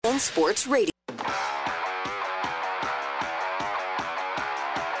Sports Radio.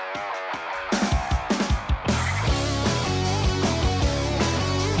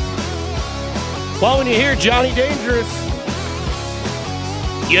 Well, when you hear Johnny Dangerous,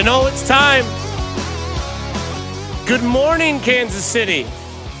 you know it's time. Good morning, Kansas City.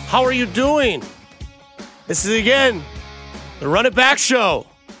 How are you doing? This is, again, the Run It Back Show.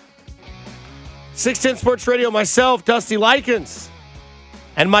 610 Sports Radio, myself, Dusty Likens,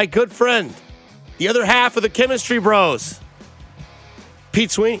 and my good friend, the other half of the Chemistry Bros,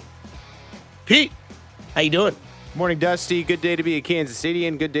 Pete Sweeney. Pete, how you doing? Morning, Dusty. Good day to be a Kansas City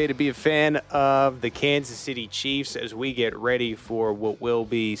and good day to be a fan of the Kansas City Chiefs as we get ready for what will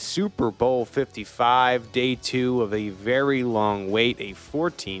be Super Bowl 55, day 2 of a very long wait, a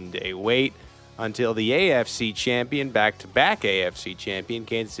 14-day wait until the AFC champion, back-to-back AFC champion,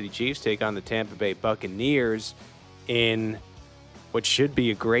 Kansas City Chiefs take on the Tampa Bay Buccaneers in what should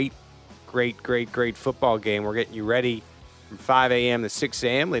be a great football game. We're getting you ready from 5 a.m. to 6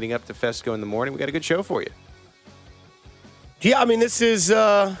 a.m. leading up to Fesco in the morning. We got a good show for you. Yeah, I mean, this is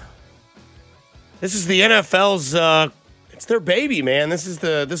the NFL's. It's their baby, man. This is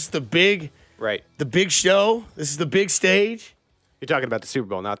the big the big show. This is the big stage. You're talking about the Super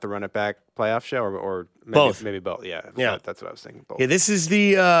Bowl, not the Run It Back playoff show, or maybe, both. Maybe both. Yeah, that's what I was thinking. Both. Yeah, this is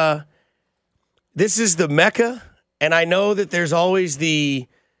the Mecca, and I know that there's always the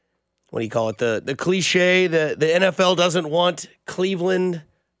the cliche. The NFL doesn't want Cleveland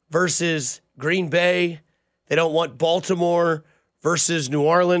versus Green Bay. They don't want Baltimore versus New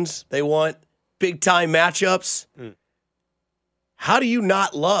Orleans. They want big-time matchups. How do you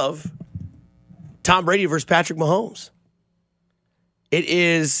not love Tom Brady versus Patrick Mahomes? It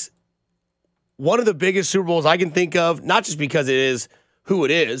is one of the biggest Super Bowls I can think of, not just because it is who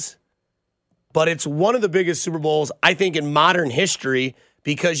it is, but it's one of the biggest Super Bowls, I think, in modern history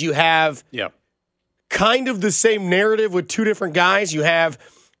because you have kind of the same narrative with two different guys. You have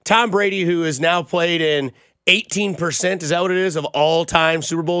Tom Brady, who has now played in 18%, is that what it is, of all-time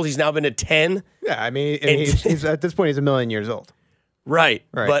Super Bowls? He's now been to 10. Yeah, I mean he's at this point, he's 1,000,000 years old. Right.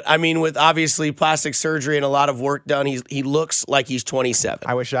 But, I mean, with obviously plastic surgery and a lot of work done, he looks like he's 27.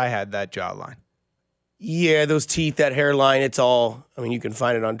 I wish I had that jawline. Yeah, those teeth, that hairline, it's all, I mean, you can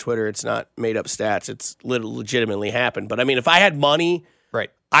find it on Twitter. It's not made-up stats. It's legitimately happened. But, I mean, if I had money,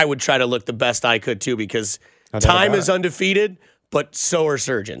 I would try to look the best I could, too, because time is undefeated, but so are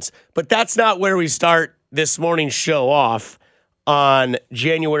surgeons. But that's not where we start this morning's show off on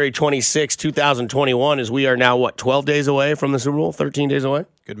January 26, 2021, as we are now, 12 days away from the Super Bowl? 13 days away?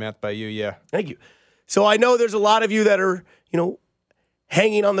 Good math by you, yeah. Thank you. So I know there's a lot of you that are,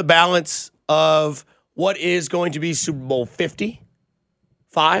 hanging on the balance of what is going to be Super Bowl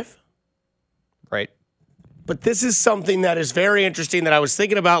 55. Right. But this is something that is very interesting that I was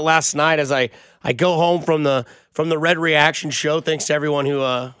thinking about last night as I go home from the Red Reaction show. Thanks to everyone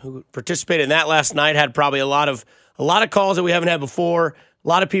who participated in that last night. Had probably a lot of calls that we haven't had before. A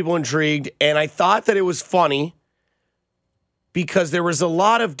lot of people intrigued, and I thought that it was funny because there was a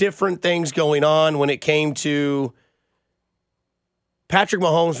lot of different things going on when it came to Patrick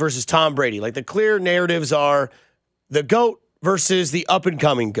Mahomes versus Tom Brady. Like, the clear narratives are the GOAT versus the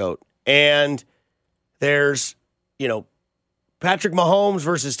up-and-coming GOAT. And there's, Patrick Mahomes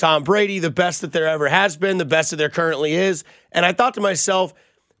versus Tom Brady, the best that there ever has been, the best that there currently is. And I thought to myself,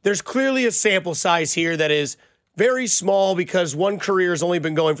 there's clearly a sample size here that is very small because one career has only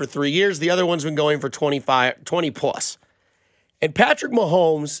been going for 3 years. The other one's been going for 20 plus. And Patrick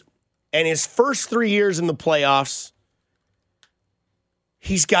Mahomes, and his first 3 years in the playoffs,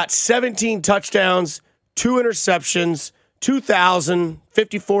 he's got 17 touchdowns, 2 interceptions,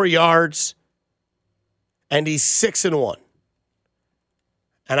 2,054 yards, and he's 6-1.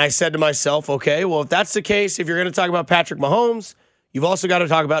 And I said to myself, okay, well, if that's the case, if you're going to talk about Patrick Mahomes, you've also got to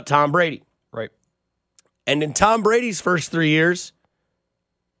talk about Tom Brady. Right. And in Tom Brady's first 3 years,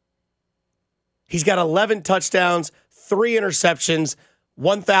 he's got 11 touchdowns, 3 interceptions,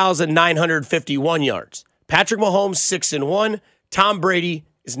 1,951 yards. Patrick Mahomes, 6-1. Tom Brady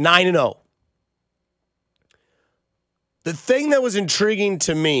is 9-0. The thing that was intriguing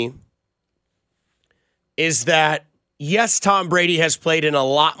to me is that, yes, Tom Brady has played in a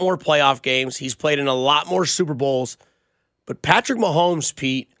lot more playoff games. He's played in a lot more Super Bowls. But Patrick Mahomes,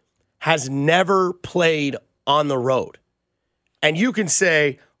 Pete, has never played on the road. And you can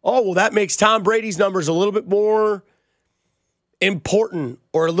say, oh, well, that makes Tom Brady's numbers a little bit more important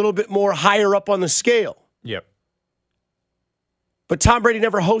or a little bit more higher up on the scale. Yep. But Tom Brady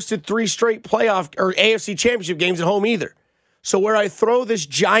never hosted 3 straight playoff or AFC championship games at home either. So where I throw this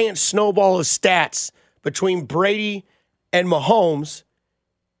giant snowball of stats between Brady and Mahomes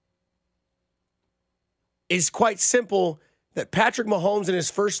is quite simple, that Patrick Mahomes in his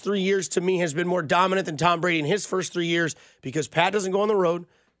first 3 years, to me, has been more dominant than Tom Brady in his first 3 years because Pat doesn't go on the road.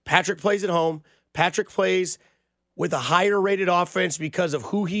 Patrick plays at home. Patrick plays with a higher rated offense because of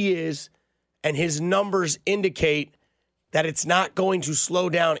who he is, and his numbers indicate that it's not going to slow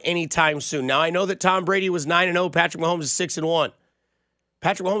down anytime soon. Now, I know that Tom Brady was 9-0. Patrick Mahomes is 6-1.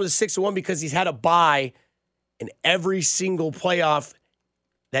 Patrick Mahomes is 6-1 because he's had a bye in every single playoff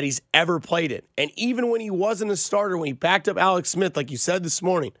that he's ever played in. And even when he wasn't a starter, when he backed up Alex Smith, like you said this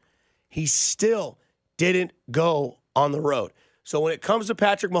morning, he still didn't go on the road. So when it comes to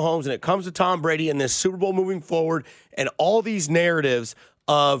Patrick Mahomes and it comes to Tom Brady and this Super Bowl moving forward and all these narratives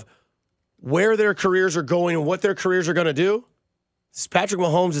of where their careers are going and what their careers are going to do, it's Patrick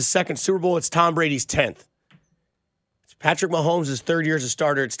Mahomes' second Super Bowl. It's Tom Brady's 10th. It's Patrick Mahomes' third year as a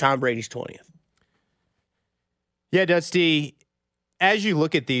starter. It's Tom Brady's 20th. Yeah, Dusty, as you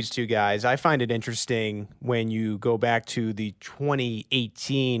look at these two guys, I find it interesting when you go back to the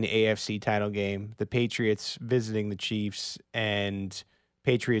 2018 AFC title game, the Patriots visiting the Chiefs, and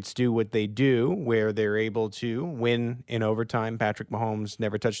Patriots do what they do, where they're able to win in overtime. Patrick Mahomes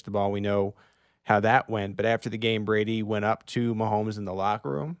never touched the ball. We know how that went. But after the game, Brady went up to Mahomes in the locker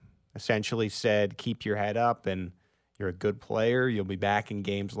room, essentially said, keep your head up and you're a good player. You'll be back in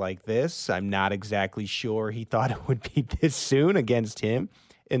games like this. I'm not exactly sure he thought it would be this soon against him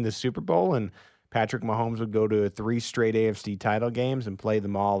in the Super Bowl. And Patrick Mahomes would go to 3 straight AFC title games and play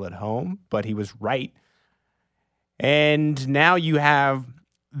them all at home. But he was right. And now you have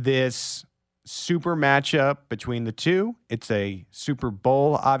this super matchup between the two. It's a Super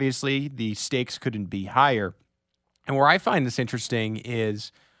Bowl, obviously. The stakes couldn't be higher. And where I find this interesting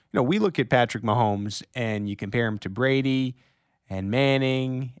is, we look at Patrick Mahomes and you compare him to Brady and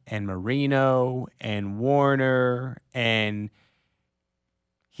Manning and Marino and Warner, and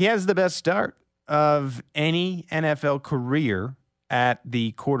he has the best start of any NFL career at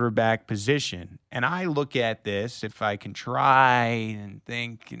the quarterback position. And I look at this, if I can try and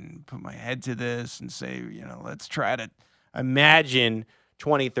think and put my head to this and say, let's try to imagine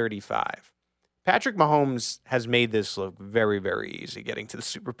 2035. Patrick Mahomes has made this look very, very easy getting to the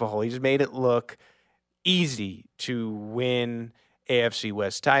Super Bowl. He's made it look easy to win AFC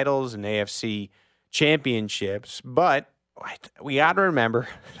West titles and AFC championships. But we got to remember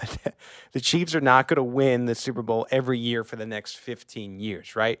that the Chiefs are not going to win the Super Bowl every year for the next 15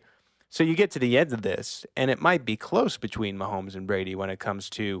 years, right? So you get to the end of this, and it might be close between Mahomes and Brady when it comes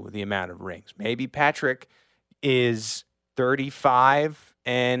to the amount of rings. Maybe Patrick is 35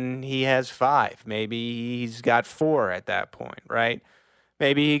 and he has 5. Maybe he's got 4 at that point, right?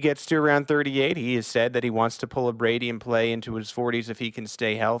 Maybe he gets to around 38. He has said that he wants to pull a Brady and play into his 40s if he can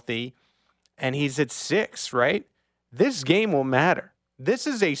stay healthy. And he's at 6, right? This game will matter. This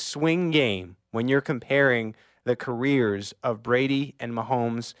is a swing game when you're comparing the careers of Brady and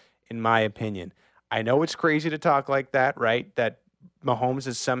Mahomes, in my opinion. I know it's crazy to talk like that, right? That Mahomes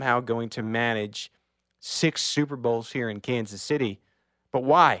is somehow going to manage 6 Super Bowls here in Kansas City. But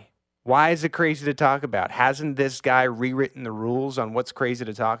why? Why is it crazy to talk about? Hasn't this guy rewritten the rules on what's crazy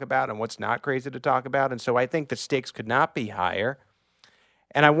to talk about and what's not crazy to talk about? And so I think the stakes could not be higher.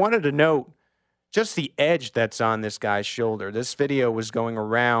 And I wanted to note just the edge that's on this guy's shoulder. This video was going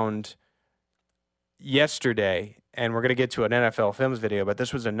around yesterday, and we're going to get to an NFL Films video, but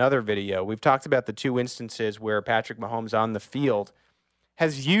this was another video. We've talked about the 2 instances where Patrick Mahomes on the field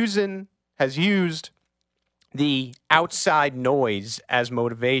has used the outside noise as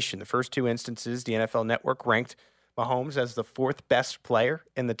motivation. The first 2 instances, the NFL Network ranked Mahomes as the 4th best player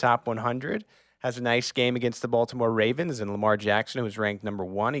in the top 100. Has a nice game against the Baltimore Ravens, and Lamar Jackson, who was ranked number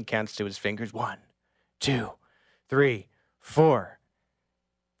 1, he counts to his fingers 1, 2, 3, 4.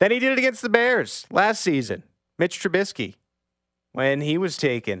 Then he did it against the Bears last season. Mitch Trubisky, when he was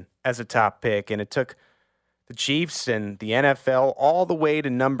taken as a top pick, and it took the Chiefs and the NFL all the way to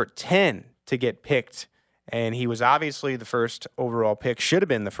number 10 to get picked. And he was obviously the first overall pick, should have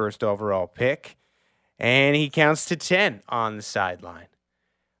been the first overall pick. And he counts to 10 on the sideline.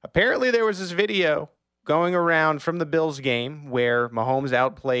 Apparently there was this video going around from the Bills game where Mahomes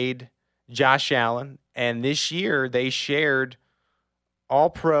outplayed Josh Allen. And this year they shared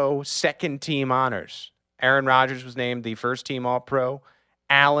All-Pro second-team honors. Aaron Rodgers was named the first-team All-Pro.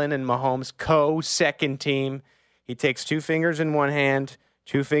 Allen and Mahomes co-second team. He takes 2 fingers in one hand,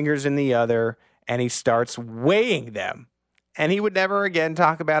 2 fingers in the other, and he starts weighing them. And he would never again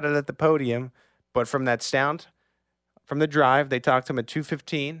talk about it at the podium. But from that sound, from the drive, they talked to him at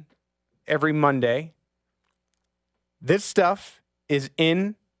 2:15 every Monday. This stuff is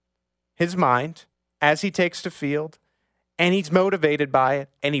in his mind as he takes the field. and he's motivated by it,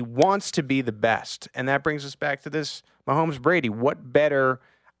 and he wants to be the best. And that brings us back to this Mahomes-Brady. What better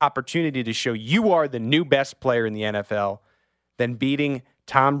opportunity to show you are the new best player in the NFL than beating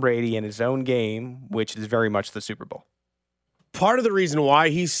Tom Brady in his own game, which is very much the Super Bowl? Part of the reason why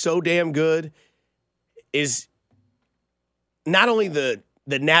he's so damn good is not only the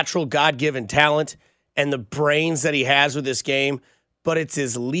natural God-given talent and the brains that he has with this game, but it's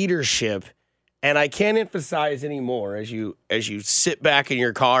his leadership. And I can't emphasize anymore as you sit back in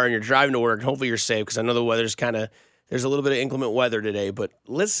your car and you're driving to work, and hopefully you're safe because I know the weather's there's a little bit of inclement weather today, but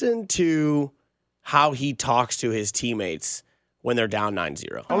listen to how he talks to his teammates when they're down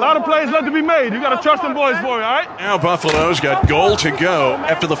 9-0. A lot of plays left to be made. You got to trust them boys for it, all right? Now Buffalo's got goal to go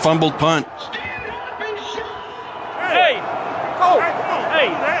after the fumbled punt. Hey! Oh!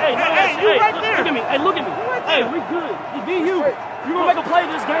 Hey! Look at me. Hey, look at me. Hey, we good. It's be you. You're going to make a play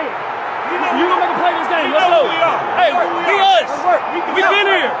this game. You're going to make a play this game. Let's go. Hey, be us. We've been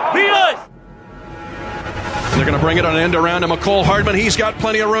here. Be us. They're going to bring it on an end around to McCole Hardman. He's got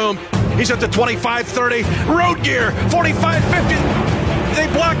plenty of room. He's at the 25-30. Road gear, 45-50. They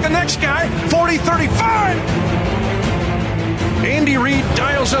block the next guy, 40-35. Andy Reid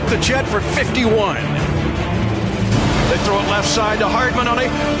dials up the jet for 51. They throw it left side to Hardman on a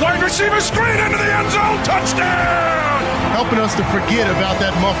wide receiver screen into the end zone. Touchdown! Helping us to forget about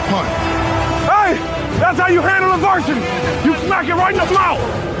that muff punt. Hey, that's how you handle adversity. You smack it right in the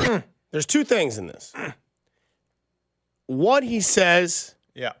mouth. There's two things in this. One, he says,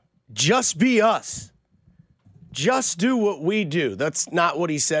 just be us. Just do what we do. That's not what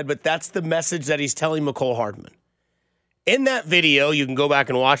he said, but that's the message that he's telling McCole Hardman. In that video, you can go back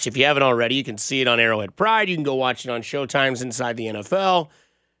and watch. If you haven't already, you can see it on Arrowhead Pride. You can go watch it on Showtime's Inside the NFL,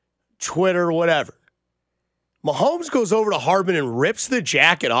 Twitter, whatever. Mahomes goes over to Hardman and rips the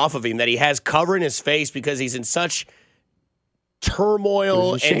jacket off of him that he has covering his face because he's in such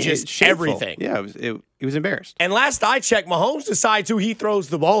turmoil and just shameful. Everything. Yeah, he was embarrassed. And last I checked, Mahomes decides who he throws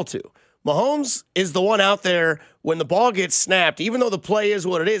the ball to. Mahomes is the one out there when the ball gets snapped, even though the play is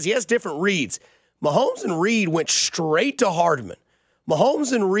what it is, he has different reads. Mahomes and Reid went straight to Hardman.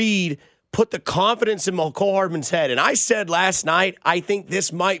 Mahomes and Reid put the confidence in McCole Hardman's head. And I said last night, I think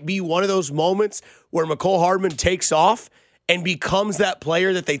this might be one of those moments where McCole Hardman takes off and becomes that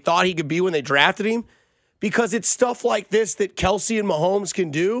player that they thought he could be when they drafted him. Because it's stuff like this that Kelsey and Mahomes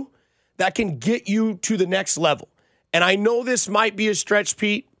can do that can get you to the next level. And I know this might be a stretch,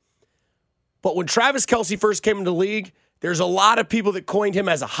 Pete, but when Travis Kelsey first came into the league, there's a lot of people that coined him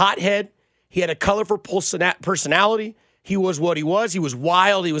as a hothead. He had a colorful personality. He was what he was. He was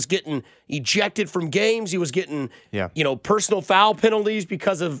wild. He was getting ejected from games. He was getting, personal foul penalties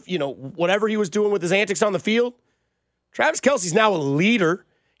because of, whatever he was doing with his antics on the field. Travis Kelsey's now a leader.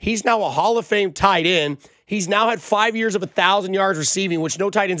 He's now a Hall of Fame tight end. He's now had 5 years of 1,000 yards receiving, which no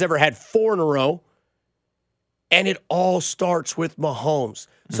tight end's ever had 4 in a row. And it all starts with Mahomes.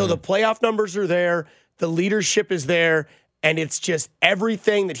 So the playoff numbers are there. The leadership is there. And it's just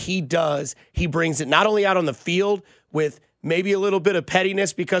everything that he does, he brings it not only out on the field with maybe a little bit of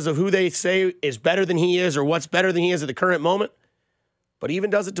pettiness because of who they say is better than he is or what's better than he is at the current moment, but he even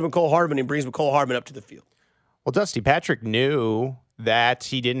does it to McCole Hardman and brings McCole Hardman up to the field. Well, Dusty, Patrick knew that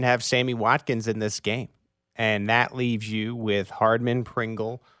he didn't have Sammy Watkins in this game. And that leaves you with Hardman,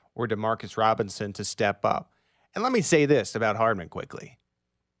 Pringle, or Demarcus Robinson to step up. And let me say this about Hardman quickly.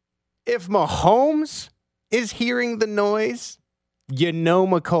 If Mahomes is hearing the noise,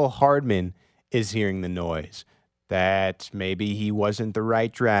 McCole Hardman is hearing the noise. That maybe he wasn't the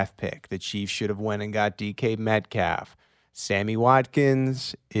right draft pick. The Chiefs should have went and got DK Metcalf. Sammy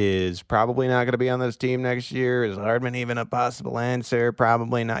Watkins is probably not going to be on this team next year. Is Hardman even a possible answer?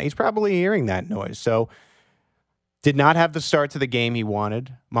 Probably not. He's probably hearing that noise. So did not have the start to the game he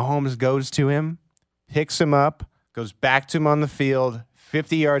wanted. Mahomes goes to him, picks him up, goes back to him on the field,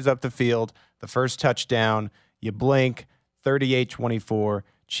 50 yards up the field, the first touchdown. You blink, 38-24,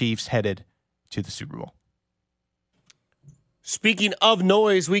 Chiefs headed to the Super Bowl. Speaking of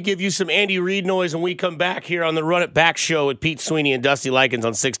noise, we give you some Andy Reid noise when we come back here on the Run It Back Show with Pete Sweeney and Dusty Likens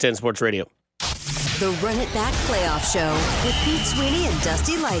on 610 Sports Radio. The Run It Back Playoff Show with Pete Sweeney and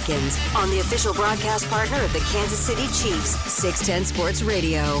Dusty Likens on the official broadcast partner of the Kansas City Chiefs, 610 Sports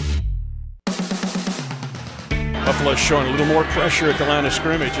Radio. Buffalo showing a little more pressure at the line of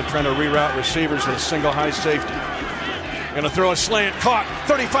scrimmage and trying to reroute receivers with a single high safety. Going to throw a slant, caught,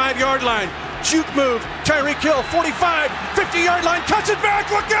 35-yard line. Juke move, Tyreek Hill, 45, 50-yard line, cuts it back,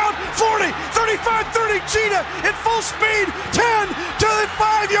 look out, 40, 35, 30, Cheetah at full speed, 10 to the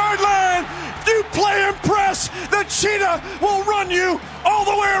 5-yard line. you play impress, the cheetah will run you all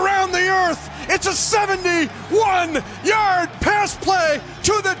the way around the earth. It's a 71-yard pass play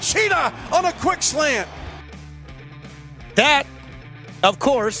to the cheetah on a quick slant. That, of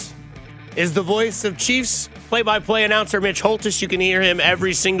course, is the voice of Chiefs play-by-play announcer Mitch Holtis. You can hear him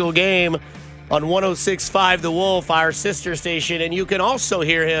every single game on 106.5 The Wolf, our sister station, and you can also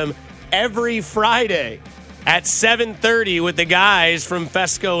hear him every Friday at 7:30 with the guys from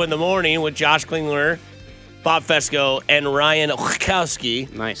Fesco in the Morning with Josh Klingler, Bob Fesco, and Ryan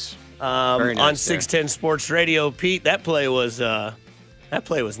Olkowski. Nice. Very nice on 610 Sports Radio. Pete, that play was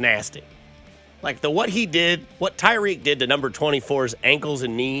nasty. Like what Tyreek did to number 24's ankles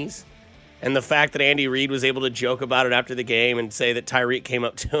and knees, and the fact that Andy Reid was able to joke about it after the game and say that Tyreek came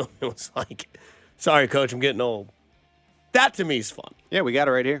up to him and was like, "Sorry, coach, I'm getting old." That to me is fun. Yeah, we got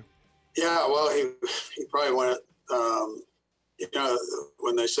it right here. Yeah, well, he probably went,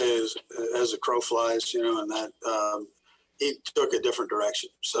 when they say as a crow flies, and that he took a different direction.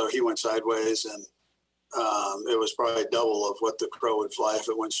 So he went sideways, and it was probably double of what the crow would fly if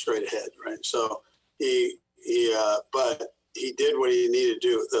it went straight ahead, right? So but he did what he needed to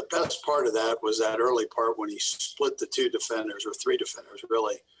do. The best part of that was that early part when he split the two defenders, or three defenders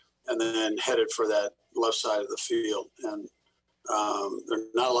really, and then headed for that left side of the field. And there are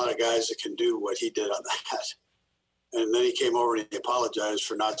not a lot of guys that can do what he did on that. And then he came over and he apologized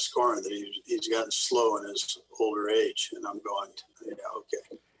for not scoring, that he's gotten slow in his older age. And I'm going, yeah,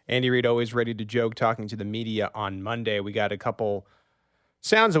 okay. Andy Reid always ready to joke, talking to the media on Monday. We got a couple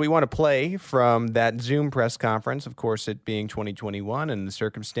sounds that we want to play from that Zoom press conference, of course, it being 2021 and the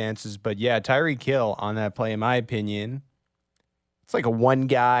circumstances. But yeah, Tyreek Hill on that play, in my opinion, it's like a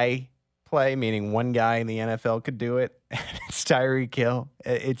one-guy play, meaning one guy in the NFL could do it. It's Tyreek Hill.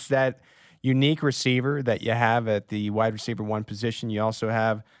 It's that unique receiver that you have at the wide receiver one position. You also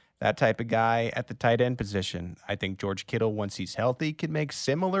have that type of guy at the tight end position. I think George Kittle, once he's healthy, could make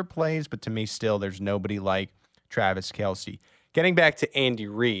similar plays, but to me still, there's nobody like Travis Kelce. Getting back to Andy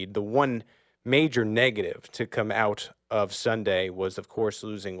Reid, the one major negative to come out of Sunday was, of course,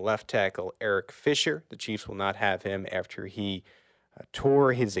 losing left tackle Eric Fisher. The Chiefs will not have him after he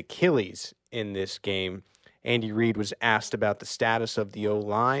tore his Achilles in this game. Andy Reid was asked about the status of the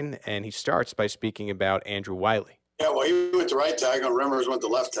O-line, and he starts by speaking about Andrew Wiley. Yeah, well, he went to right tackle, and Remmers went to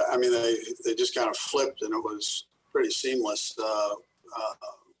left tackle. I mean, they just kind of flipped, and it was pretty seamless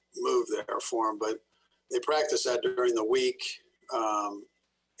move there for him. But they practiced that during the week.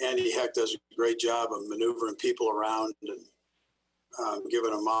 Andy Heck does a great job of maneuvering people around and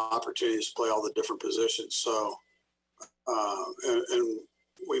giving them opportunities to play all the different positions. So, and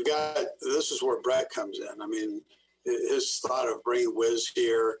we've got, this is where Brett comes in. I mean, his thought of bringing Wiz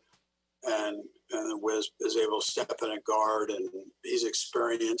here, and Wiz is able to step in a guard, and he's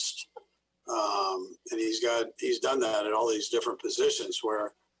experienced, and he's done that at all these different positions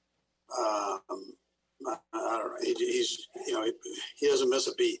where I don't know, he doesn't miss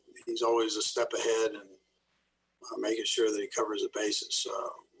a beat. He's always a step ahead and making sure that he covers the bases.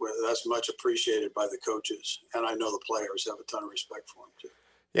 That's much appreciated by the coaches, and I know the players have a ton of respect for him too.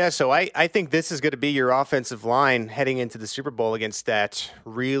 Yeah, so I think this is going to be your offensive line heading into the Super Bowl against that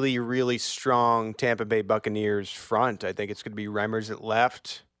really, really strong Tampa Bay Buccaneers front. I think it's going to be Remmers at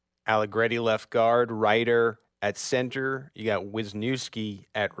left, Allegretti left guard, Ryder at center. You got Wisniewski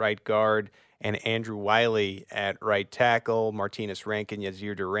at right guard, and Andrew Wiley at right tackle, Martinez Rankin,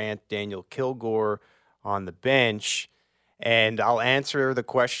 Yazir Durant, Daniel Kilgore on the bench. And I'll answer the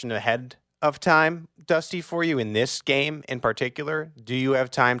question ahead of time, Dusty, for you in this game in particular. Do you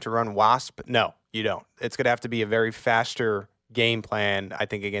have time to run WASP? No, you don't. It's going to have to be a very faster game plan, I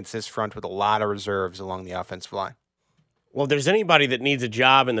think, against this front with a lot of reserves along the offensive line. Well, if there's anybody that needs a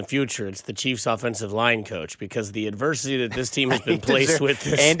job in the future, it's the Chiefs offensive line coach, because the adversity that this team has been placed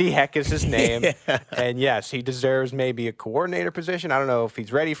with. Andy Heck is his name. Yeah. And yes, he deserves maybe a coordinator position. I don't know if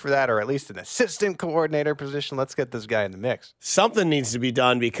he's ready for that, or at least an assistant coordinator position. Let's get this guy in the mix. Something needs to be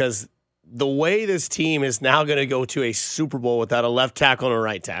done, because the way this team is now going to go to a Super Bowl without a left tackle and a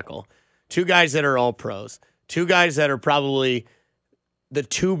right tackle, two guys that are all pros, two guys that are probably the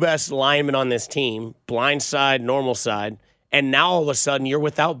two best linemen on this team, blind side, normal side, and now all of a sudden you're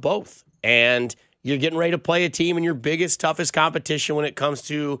without both. And you're getting ready to play a team in your biggest, toughest competition when it comes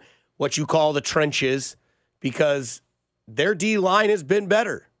to what you call the trenches, because their D-line has been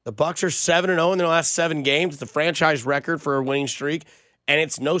better. The Bucs are 7-0 in their last 7 games. It's the franchise record for a winning streak, and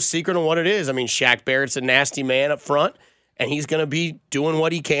it's no secret on what it is. I mean, Shaq Barrett's a nasty man up front, and he's going to be doing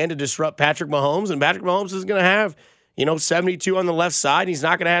what he can to disrupt Patrick Mahomes, and Patrick Mahomes is going to have 72 on the left side, and he's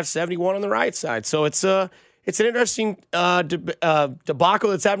not going to have 71 on the right side. So it's an interesting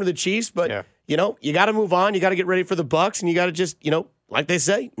debacle that's happened to the Chiefs, but you got to move on. You got to get ready for the Bucs, and you got to just, like they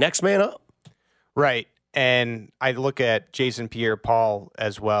say, next man up. Right. And I look at Jason Pierre-Paul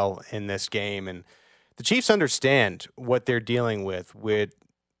as well in this game, and the Chiefs understand what they're dealing with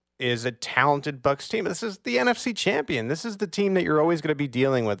is a talented Bucs team. This is the NFC champion. This is the team that you're always going to be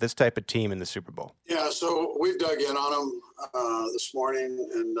dealing with, this type of team in the Super Bowl. Yeah, so we've dug in on them this morning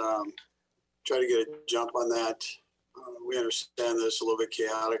and tried to get a jump on that. We understand that it's a little bit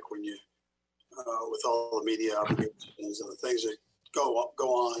chaotic when you, with all the media obligations and the things that go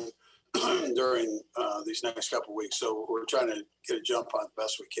on during these next couple of weeks. So we're trying to get a jump on the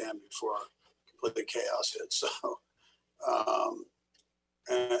best we can before complete chaos hits. So,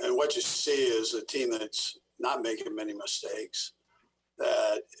 and what you see is a team that's not making many mistakes,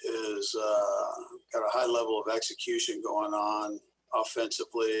 that is got a high level of execution going on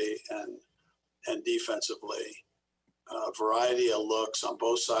offensively and defensively. Variety of looks on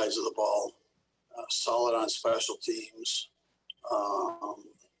both sides of the ball, solid on special teams.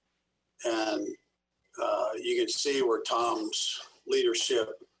 And you can see where Tom's leadership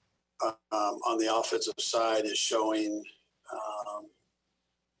on the offensive side is showing.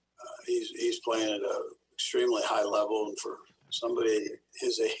 He's playing at an extremely high level, and for somebody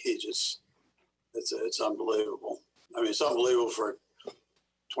his age, it's unbelievable. I mean, it's unbelievable for a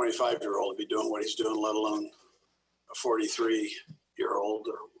 25-year-old to be doing what he's doing, let alone a 43-year-old,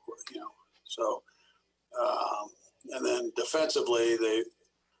 or So, and then defensively,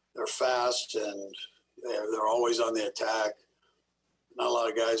 they're fast and they're always on the attack. Not a lot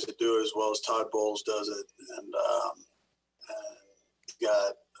of guys that do it as well as Todd Bowles does it, and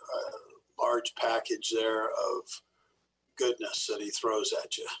got a large package there of goodness that he throws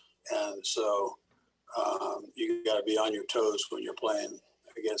at you. And so you got to be on your toes when you're playing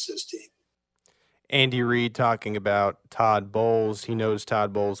against his team. Andy Reid talking about Todd Bowles. He knows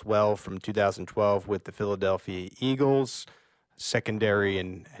Todd Bowles well from 2012 with the Philadelphia Eagles, secondary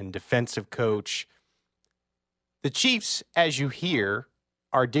and defensive coach. The Chiefs, as you hear,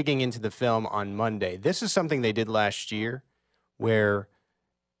 are digging into the film on Monday. This is something they did last year where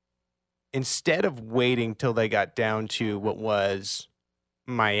instead of waiting till they got down to what was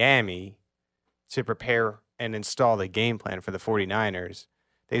Miami to prepare and install the game plan for the 49ers,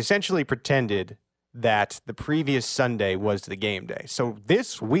 they essentially pretended that the previous Sunday was the game day. So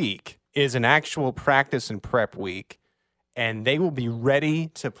this week is an actual practice and prep week, and they will be ready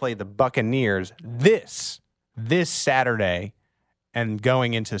to play the Buccaneers this Saturday and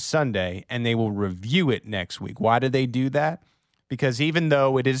going into Sunday, and they will review it next week. Why do they do that? Because even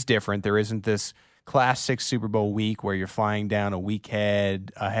though it is different, there isn't this classic Super Bowl week where you're flying down a week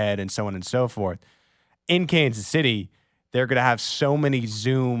ahead and so on and so forth. In Kansas City, they're going to have so many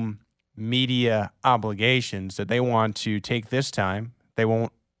Zoom media obligations that they want to take this time. They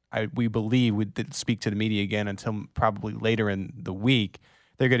won't, we believe, would speak to the media again until probably later in the week.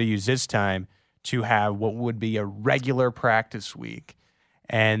 They're going to use this time to have what would be a regular practice week.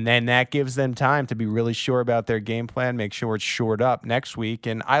 And then that gives them time to be really sure about their game plan, make sure it's shored up next week.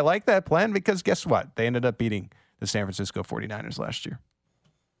 And I like that plan because guess what? They ended up beating the San Francisco 49ers last year.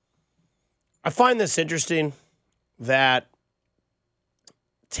 I find this interesting that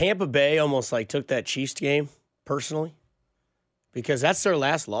Tampa Bay almost like took that Chiefs game personally because that's their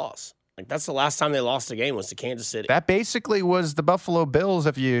last loss. Like that's the last time they lost a game was to Kansas City. That basically was the Buffalo Bills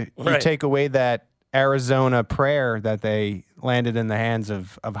if you take away that Arizona prayer that they landed in the hands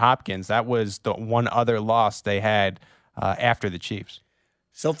of Hopkins. That was the one other loss they had after the Chiefs.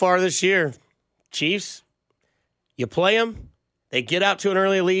 So far this year, Chiefs, you play them, they get out to an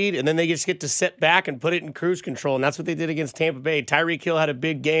early lead, and then they just get to sit back and put it in cruise control, and that's what they did against Tampa Bay. Tyreek Hill had a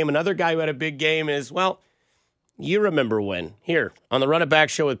big game. Another guy who had a big game is, well, you remember when. Here, on the Run It Back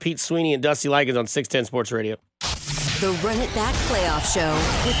Show with Pete Sweeney and Dusty Likens on 610 Sports Radio. The Run It Back Playoff Show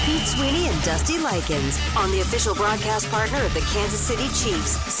with Pete Sweeney and Dusty Likens on the official broadcast partner of the Kansas City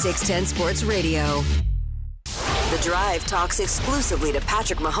Chiefs, 610 Sports Radio. The Drive talks exclusively to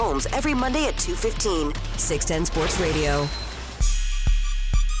Patrick Mahomes every Monday at 2:15, 610 Sports Radio.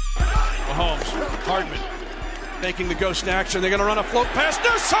 Mahomes, Hardman, making the ghost action. They're going to run a float pass.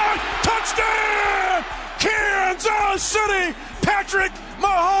 No side, touchdown! Kansas City, Patrick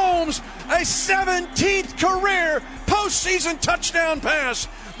Mahomes, a 17th career postseason touchdown pass,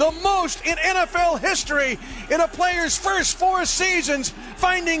 the most in NFL history in a player's first 4 seasons,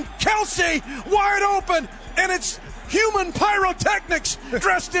 finding Kelsey wide open, and it's human pyrotechnics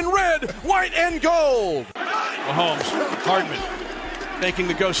dressed in red, white, and gold. Mahomes, Hardman, making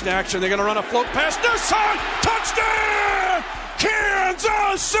the ghost action. They're going to run a float pass. No side, touchdown!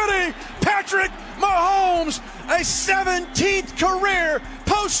 Kansas City, Patrick Mahomes, a 17th career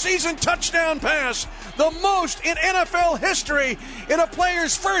postseason touchdown pass, the most in NFL history in a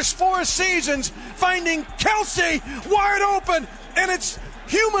player's first 4 seasons, finding Kelsey wide open, and it's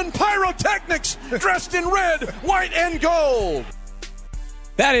human pyrotechnics dressed in red, white, and gold.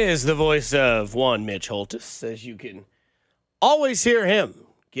 That is the voice of one Mitch Holtis, as you can always hear him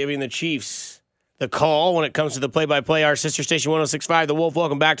giving the Chiefs the call when it comes to the play-by-play. Our sister station 106.5, The Wolf.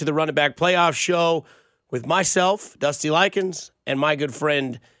 Welcome back to the Run It Back Playoff Show with myself, Dusty Likens, and my good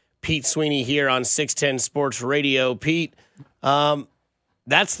friend Pete Sweeney here on 610 Sports Radio. Pete,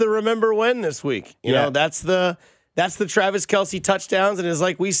 that's the remember when this week. You know, that's the Travis Kelce touchdowns, and it's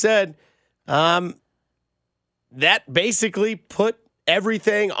like we said, that basically put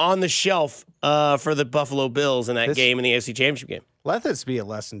everything on the shelf for the Buffalo Bills in that game, in the AFC Championship game. Let this be a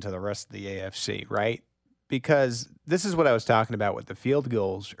lesson to the rest of the AFC, right? Because this is what I was talking about with the field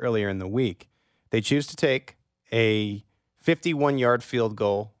goals earlier in the week. They choose to take a 51-yard field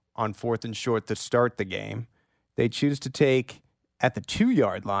goal on 4th and short to start the game. They choose to take, at the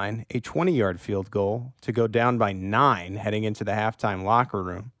 2-yard line, a 20-yard field goal to go down by 9 heading into the halftime locker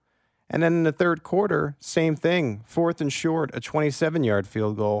room. And then in the third quarter, same thing, 4th and short, a 27-yard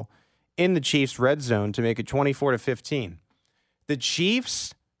field goal in the Chiefs' red zone to make it 24-15. The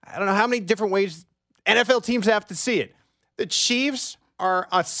Chiefs, I don't know how many different ways NFL teams have to see it. The Chiefs are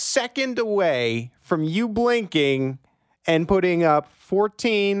a second away from you blinking and putting up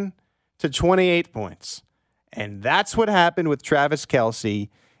 14 to 28 points. And that's what happened with Travis Kelce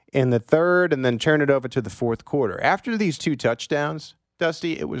in the third and then turn it over to the fourth quarter. After these 2 touchdowns,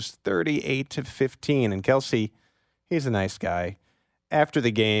 Dusty, it was 38-15. And Kelce, he's a nice guy. After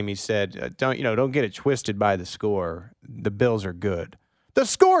the game, he said, don't get it twisted by the score. The Bills are good. The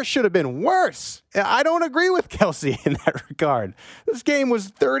score should have been worse. I don't agree with Kelce in that regard. This game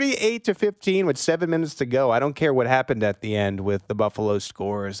was 38-15 with 7 minutes to go. I don't care what happened at the end with the Buffalo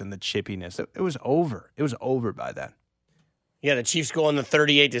scores and the chippiness. It was over. It was over by then. Yeah, the Chiefs go on the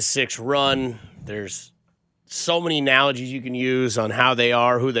 38-6 run. There's so many analogies you can use on how they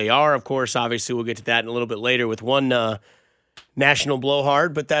are, who they are. Of course, obviously, we'll get to that in a little bit later with one national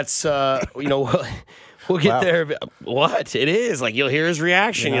blowhard, but that's, we'll get there. What? It is. Like, you'll hear his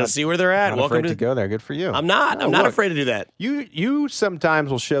reaction. You'll see where they're at. Welcome afraid to go there. Good for you. I'm not. I'm not afraid to do that. You sometimes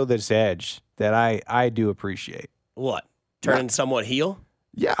will show this edge that I do appreciate. What? Turning somewhat heel?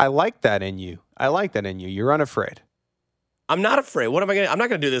 Yeah, I like that in you. You're unafraid. I'm not afraid. What am I going to? I'm not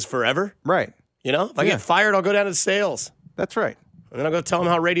going to do this forever. Right. You know, if I get fired, I'll go down to sales. That's right. And then I'll go tell them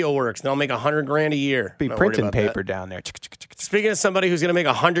how radio works. And I'll make $100,000 a year. Be printing paper down there. Speaking of somebody who's going to make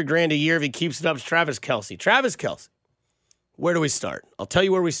 $100,000 a year if he keeps it up, it's Travis Kelce. Travis Kelce. Where do we start? I'll tell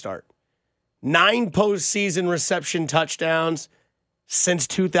you where we start. 9 postseason reception touchdowns since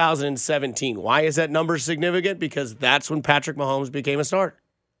 2017. Why is that number significant? Because that's when Patrick Mahomes became a starter.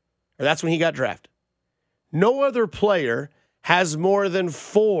 Or that's when he got drafted. No other player has more than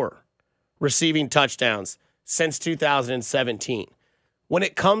 4 receiving touchdowns since 2017. When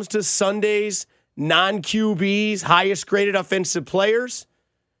it comes to Sunday's non-QBs, highest graded offensive players,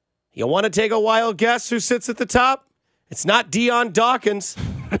 you want to take a wild guess who sits at the top? It's not Deion Dawkins.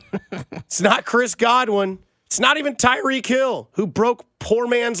 It's not Chris Godwin. It's not even Tyreek Hill, who broke poor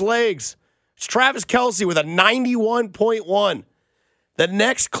man's legs. It's Travis Kelce with a 91.1. The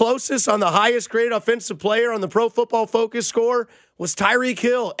next closest on the highest graded offensive player on the Pro Football Focus score was Tyreek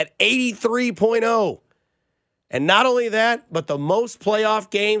Hill at 83.0. And not only that, but the most playoff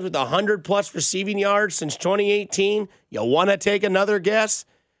games with 100-plus receiving yards since 2018. You want to take another guess?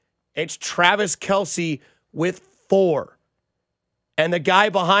 It's Travis Kelce with 4. And the guy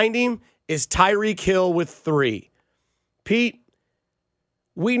behind him is Tyreek Hill with 3. Pete,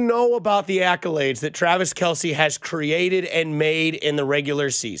 we know about the accolades that Travis Kelce has created and made in the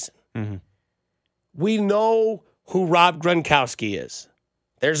regular season. Mm-hmm. We know who Rob Gronkowski is.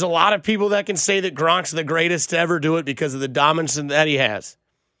 There's a lot of people that can say that Gronk's the greatest to ever do it because of the dominance that he has.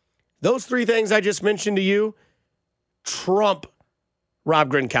 Those 3 things I just mentioned to you trump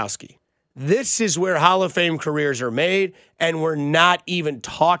Rob Gronkowski. This is where Hall of Fame careers are made, and we're not even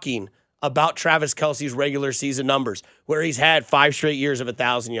talking about Travis Kelce's regular season numbers, where he's had 5 straight years of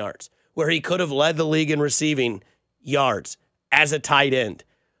 1,000 yards, where he could have led the league in receiving yards as a tight end,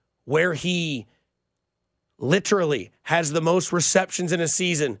 where he literally has the most receptions in a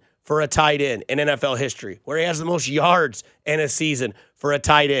season for a tight end in NFL history, where he has the most yards in a season for a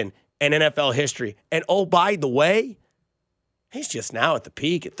tight end in NFL history. And oh, by the way, he's just now at the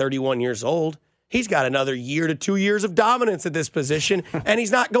peak at 31 years old. He's got another year to 2 years of dominance at this position, and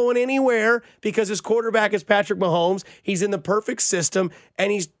he's not going anywhere because his quarterback is Patrick Mahomes. He's in the perfect system,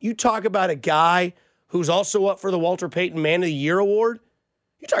 and you talk about a guy who's also up for the Walter Payton Man of the Year award.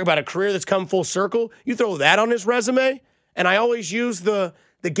 You talk about a career that's come full circle. You throw that on his resume. And I always use the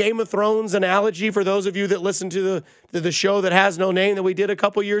Game of Thrones analogy for those of you that listen to the show that has no name that we did a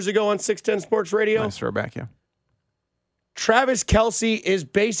couple years ago on 610 Sports Radio. Nice throwback, yeah. Travis Kelce is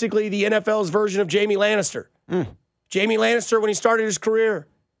basically the NFL's version of Jamie Lannister. Jamie Lannister, when he started his career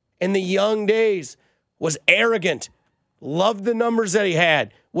in the young days, was arrogant, loved the numbers that he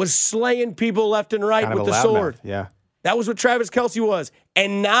had, was slaying people left and right with the sword. Yeah. That was what Travis Kelce was.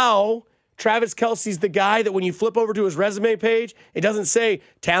 And now Travis Kelce's the guy that when you flip over to his resume page, it doesn't say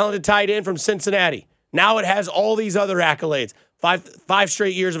talented tight end from Cincinnati. Now it has all these other accolades. Five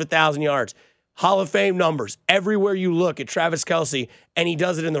straight years of 1,000 yards. Hall of Fame numbers. Everywhere you look at Travis Kelce, and he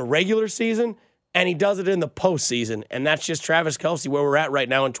does it in the regular season, and he does it in the postseason. And that's just Travis Kelce where we're at right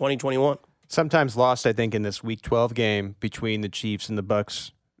now in 2021. Sometimes lost, I think, in this Week 12 game between the Chiefs and the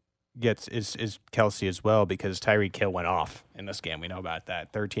Bucs is Kelce as well, because Tyreek Hill went off in this game. We know about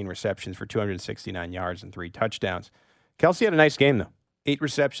that. 13 receptions for 269 yards and 3 touchdowns. Kelce had a nice game, though. 8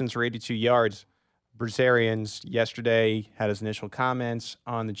 receptions for 82 yards. Bruce Arians yesterday had his initial comments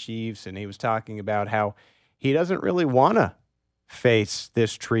on the Chiefs, and he was talking about how he doesn't really want to face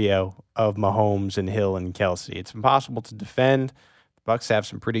this trio of Mahomes and Hill and Kelce. It's impossible to defend. The Bucs have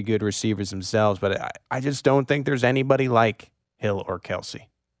some pretty good receivers themselves, but I just don't think there's anybody like Hill or Kelce.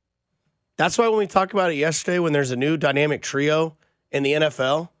 That's why when we talked about it yesterday, when there's a new dynamic trio in the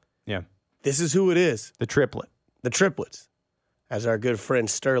NFL, yeah, this is who it is. The triplet. The triplets. As our good friend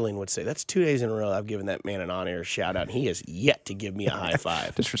Sterling would say. That's 2 days in a row I've given that man an on-air shout-out, and he has yet to give me a high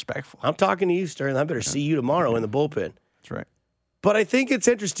five. Disrespectful. I'm talking to you, Sterling. I better see you tomorrow in the bullpen. That's right. But I think it's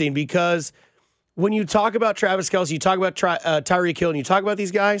interesting because when you talk about Travis Kelce, you talk about Tyreek Hill, and you talk about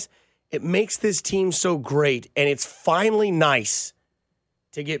these guys, it makes this team so great, and it's finally nice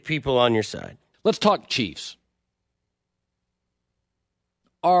to get people on your side. Let's talk Chiefs.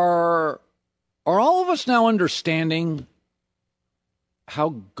 Are all of us now understanding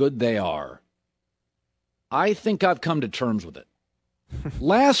how good they are? I think I've come to terms with it.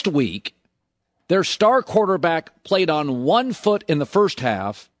 Last week, their star quarterback played on 1 foot in the first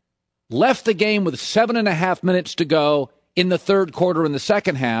half, left the game with 7.5 minutes to go in the third quarter in the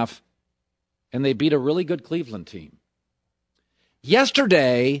second half, and they beat a really good Cleveland team.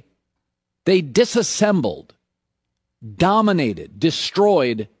 Yesterday, they disassembled, dominated,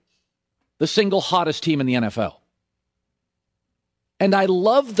 destroyed the single hottest team in the NFL. And I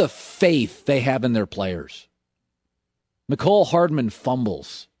love the faith they have in their players. Mecole Hardman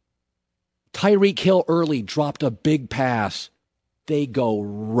fumbles. Tyreek Hill early dropped a big pass. They go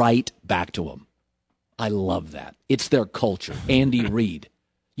right back to him. I love that. It's their culture. Andy Reid.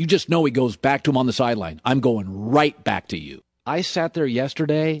 You just know he goes back to him on the sideline. I'm going right back to you. I sat there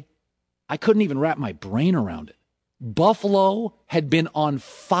yesterday. I couldn't even wrap my brain around it. Buffalo had been on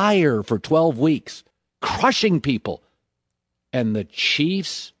fire for 12 weeks, crushing people. And the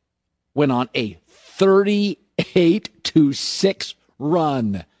Chiefs went on a 38-6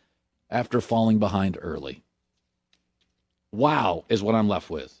 run after falling behind early. Wow, is what I'm left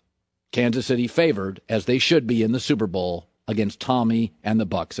with. Kansas City favored, as they should be in the Super Bowl, against Tommy and the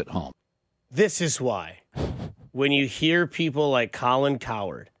Bucs at home. This is why, when you hear people like Colin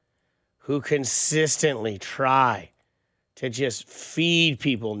Cowherd, who consistently try to just feed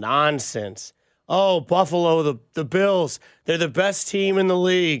people nonsense, oh, Buffalo, the Bills, they're the best team in the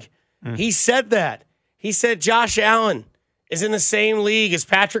league. He said that. He said Josh Allen is in the same league as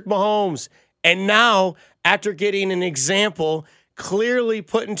Patrick Mahomes. And now, after getting an example clearly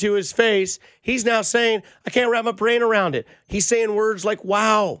put into his face, he's now saying, I can't wrap my brain around it. He's saying words like,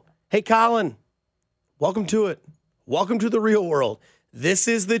 wow. Hey, Colin, welcome to it. Welcome to the real world. This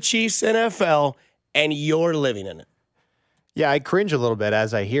is the Chiefs NFL, and you're living in it. Yeah, I cringe a little bit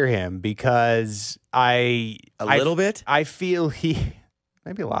as I hear him because I feel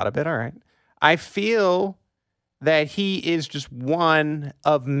maybe a lot of it, all right. I feel that he is just one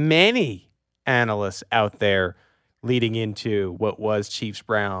of many analysts out there leading into what was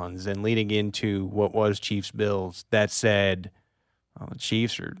Chiefs-Browns and leading into what was Chiefs-Bills that said, well, the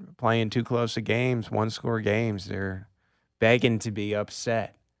Chiefs are playing too close to games, one-score games. They're begging to be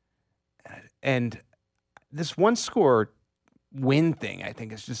upset. And this one-score win thing, I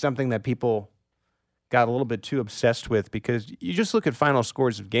think, is just something that people got a little bit too obsessed with because you just look at final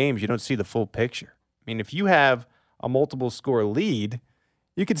scores of games, you don't see the full picture. I mean, if you have a multiple score lead,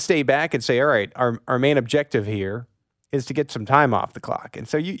 you could stay back and say, all right, our main objective here is to get some time off the clock. And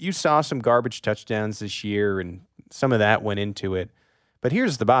so you saw some garbage touchdowns this year, and some of that went into it. But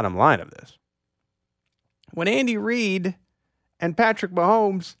here's the bottom line of this. When Andy Reid and Patrick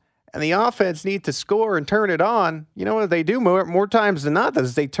Mahomes and the offense need to score and turn it on, you know what they do more times than not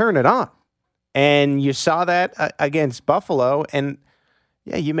is they turn it on. And you saw that against Buffalo, and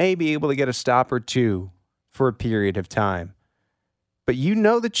yeah, you may be able to get a stop or two for a period of time. But you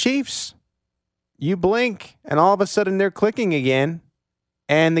know the Chiefs. You blink, and all of a sudden they're clicking again,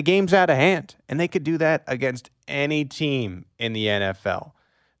 and the game's out of hand. And they could do that against any team in the NFL.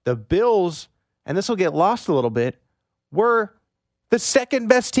 The Bills, and this will get lost a little bit, were the second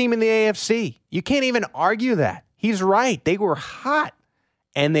best team in the AFC. You can't even argue that. He's right. They were hot,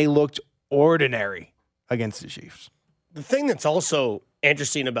 and they looked ordinary against the Chiefs. The thing that's also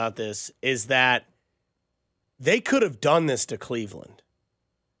interesting about this is that they could have done this to Cleveland.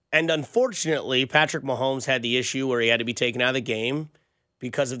 And unfortunately, Patrick Mahomes had the issue where he had to be taken out of the game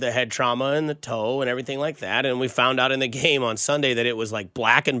because of the head trauma and the toe and everything like that. And we found out in the game on Sunday that it was like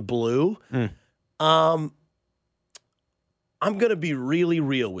black and blue. I'm going to be really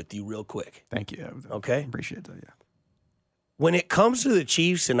real with you real quick. Thank you. Okay? Appreciate that, yeah. When it comes to the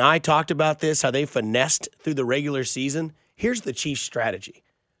Chiefs, and I talked about this, how they finessed through the regular season, here's the Chiefs' strategy.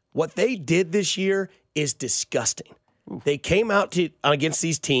 What they did this year is disgusting. Oof. They came out against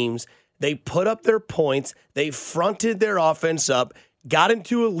these teams. They put up their points. They fronted their offense up, got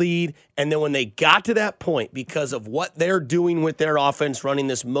into a lead, and then when they got to that point, because of what they're doing with their offense, running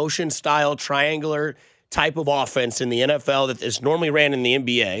this motion-style, triangular type of offense in the NFL that is normally ran in the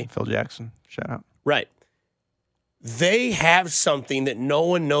NBA. Phil Jackson, shout out. Right. They have something that no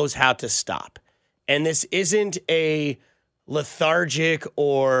one knows how to stop. And this isn't a lethargic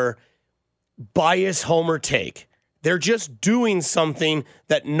or bias homer take. They're just doing something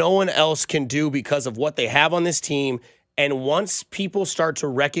that no one else can do because of what they have on this team. And once people start to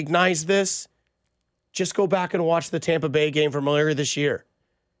recognize this, just go back and watch the Tampa Bay game from earlier this year.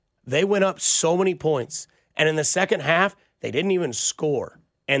 They went up so many points. And in the second half, they didn't even score.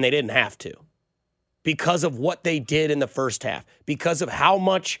 And they didn't have to. Because of what they did in the first half. Because of how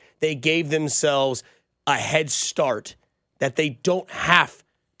much they gave themselves a head start that they don't have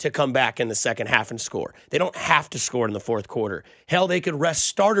to come back in the second half and score. They don't have to score in the fourth quarter. Hell, they could rest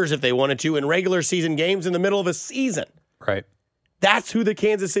starters if they wanted to in regular season games in the middle of a season. Right. That's who the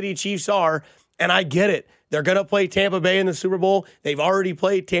Kansas City Chiefs are, and I get it. They're going to play Tampa Bay in the Super Bowl. They've already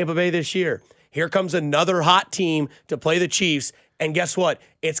played Tampa Bay this year. Here comes another hot team to play the Chiefs, and guess what?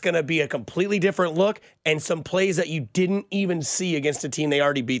 It's going to be a completely different look and some plays that you didn't even see against a team they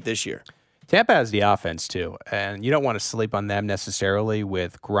already beat this year. Tampa has the offense, too, and you don't want to sleep on them necessarily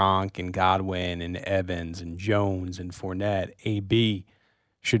with Gronk and Godwin and Evans and Jones and Fournette. AB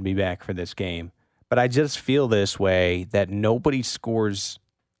should be back for this game. But I just feel this way, that nobody scores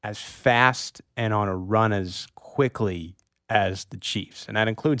as fast and on a run as quickly as the Chiefs. And that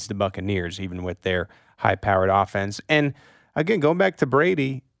includes the Buccaneers, even with their high-powered offense. And, again, going back to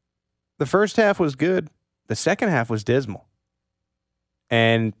Brady, the first half was good. The second half was dismal.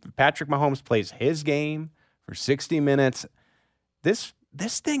 And Patrick Mahomes plays his game for 60 minutes. This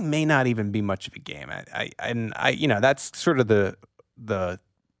thing may not even be much of a game. I you know, that's sort of the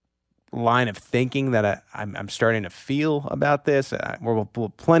line of thinking that I'm starting to feel about this. We'll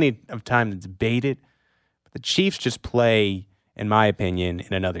have plenty of time to debate it. But the Chiefs just play, in my opinion,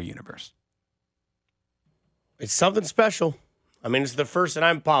 in another universe. It's something special. I mean, it's the first, and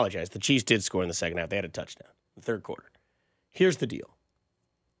I apologize. The Chiefs did score in the second half. They had a touchdown in the third quarter. Here's the deal.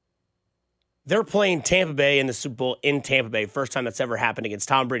 They're playing Tampa Bay in the Super Bowl in Tampa Bay. First time that's ever happened against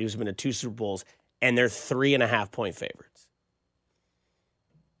Tom Brady, who's been to 2 Super Bowls, and they're 3.5-point favorites.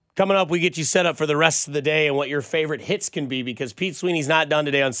 Coming up, we get you set up for the rest of the day and what your favorite hits can be, because Pete Sweeney's not done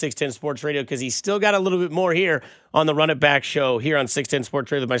today on 610 Sports Radio because he's still got a little bit more here on the Run It Back show here on 610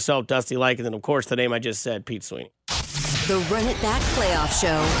 Sports Radio with myself, Dusty Likens, and, of course, the name I just said, Pete Sweeney. The Run It Back Playoff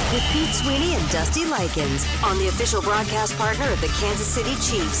Show with Pete Sweeney and Dusty Likens on the official broadcast partner of the Kansas City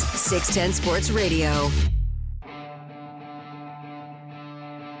Chiefs, 610 Sports Radio.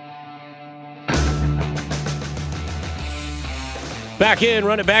 Back in,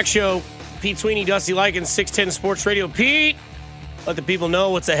 Run It Back Show. Pete Sweeney, Dusty Likens, 610 Sports Radio. Pete, let the people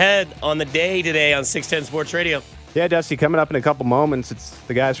know what's ahead on the day today on 610 Sports Radio. Yeah, Dusty, coming up in a couple moments, it's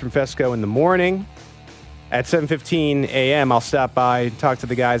the guys from Fesco in the morning. At 7:15 a.m., I'll stop by and talk to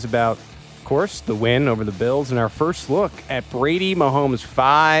the guys about, of course, the win over the Bills and our first look at Brady Mahomes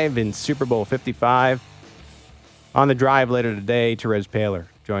 5 in Super Bowl 55. On the drive later today, Terez Paylor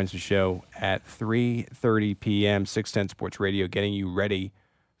joins the show at 3:30 p.m., 610 Sports Radio, getting you ready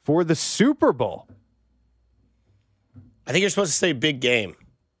for the Super Bowl. I think you're supposed to say big game,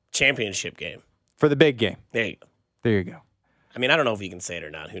 championship game. For the big game. There you go. There you go. I mean, I don't know if you can say it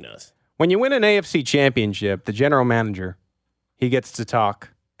or not. Who knows? When you win an AFC championship, the general manager, he gets to talk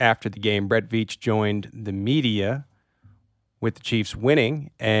after the game, Brett Veach joined the media with the Chiefs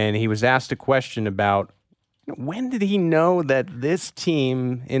winning, and he was asked a question about when did he know that this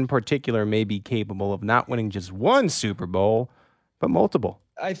team in particular may be capable of not winning just one Super Bowl, but multiple.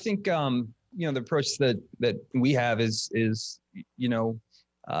 I think, the approach that we have is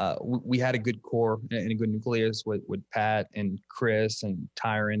we had a good core and a good nucleus with Pat and Chris and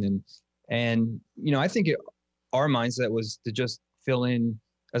Tyron. And I think our mindset was to just fill in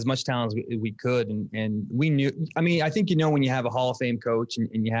as much talent as we could. And we knew, I think, when you have a Hall of Fame coach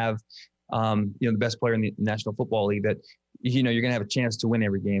and you have, the best player in the National Football League, that, you're going to have a chance to win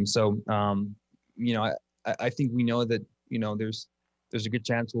every game. So, I think we know that, there's a good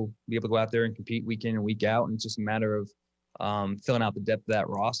chance we'll be able to go out there and compete week in and week out. And it's just a matter of filling out the depth of that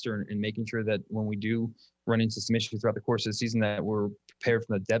roster and making sure that when we do run into some issues throughout the course of the season, that we're prepared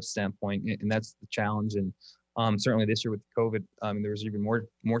from the depth standpoint. And that's the challenge. And certainly this year with COVID, there was even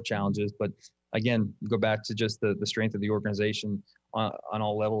more challenges. But again, go back to just the strength of the organization on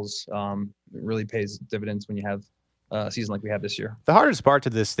all levels. It really pays dividends when you have a season like we have this year. The hardest part to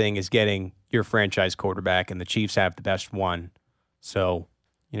this thing is getting your franchise quarterback, and the Chiefs have the best one. So,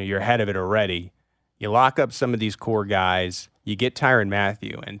 you're ahead of it already. You lock up some of these core guys. You get Tyrann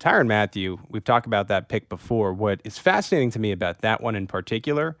Mathieu. And Tyrann Mathieu, we've talked about that pick before. What is fascinating to me about that one in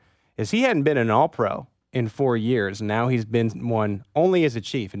particular is he hadn't been an All-Pro in 4 years. Now he's been one only as a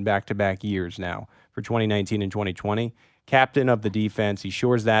Chief in back-to-back years now for 2019 and 2020. Captain of the defense. He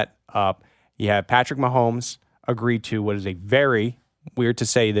shores that up. You have Patrick Mahomes agreed to what is a very, weird to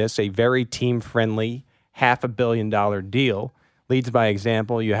say this, a very team-friendly $500 million deal. Leads by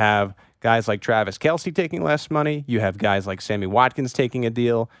example. You have guys like Travis Kelce taking less money. You have guys like Sammy Watkins taking a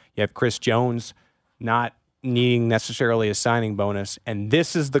deal. You have Chris Jones not needing necessarily a signing bonus. And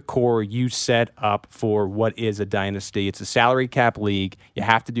this is the core you set up for what is a dynasty. It's a salary cap league. You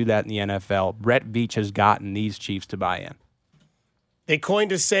have to do that in the NFL. Brett Veach has gotten these Chiefs to buy in. They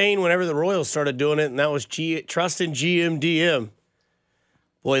coined a saying whenever the Royals started doing it, and that was trust in GM,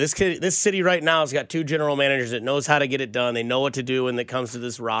 Boy, this city right now has got two general managers that knows how to get it done. They know what to do when it comes to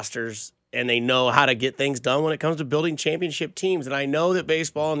this rosters, and they know how to get things done when it comes to building championship teams. And I know that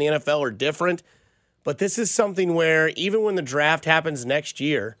baseball and the NFL are different, but this is something where even when the draft happens next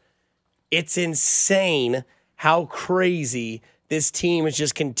year, it's insane how crazy this team is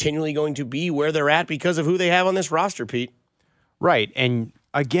just continually going to be where they're at because of who they have on this roster, Pete. Right. And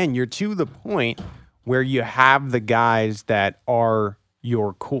again, you're to the point where you have the guys that are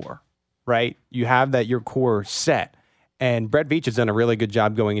your core, right? You have your core set. And Brett Veach has done a really good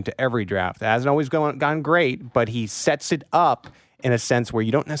job going into every draft. It hasn't always gone great, but he sets it up in a sense where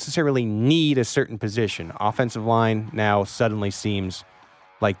you don't necessarily need a certain position. Offensive line now suddenly seems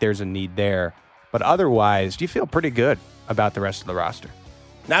like there's a need there. But otherwise, you feel pretty good about the rest of the roster.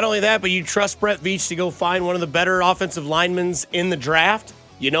 Not only that, but you trust Brett Veach to go find one of the better offensive linemen in the draft.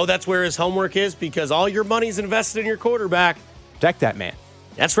 You know that's where his homework is because all your money's invested in your quarterback. Protect that man.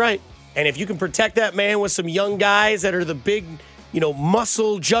 That's right. And if you can protect that man with some young guys that are the big,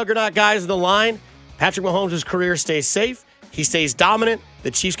 muscle juggernaut guys in the line, Patrick Mahomes' career stays safe. He stays dominant.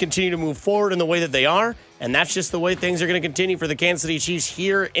 The Chiefs continue to move forward in the way that they are. And that's just the way things are going to continue for the Kansas City Chiefs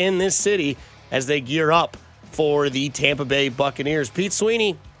here in this city as they gear up for the Tampa Bay Buccaneers. Pete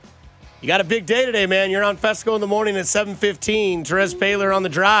Sweeney, you got a big day today, man. You're on Fesco in the morning at 7:15. Therese Paylor on the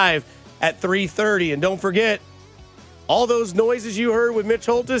drive at 3:30. And don't forget, all those noises you heard with Mitch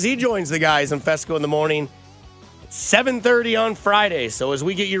Holtis, he joins the guys on Fesco in the morning at 7:30 on Friday. So as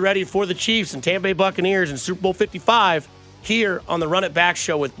we get you ready for the Chiefs and Tampa Bay Buccaneers and Super Bowl 55 here on the Run It Back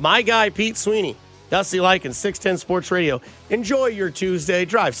Show with my guy, Pete Sweeney, Dusty Likens, 610 Sports Radio. Enjoy your Tuesday.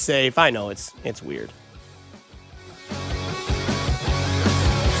 Drive safe. I know it's weird.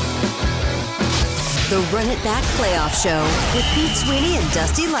 The Run It Back Playoff Show with Pete Sweeney and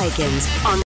Dusty Likens on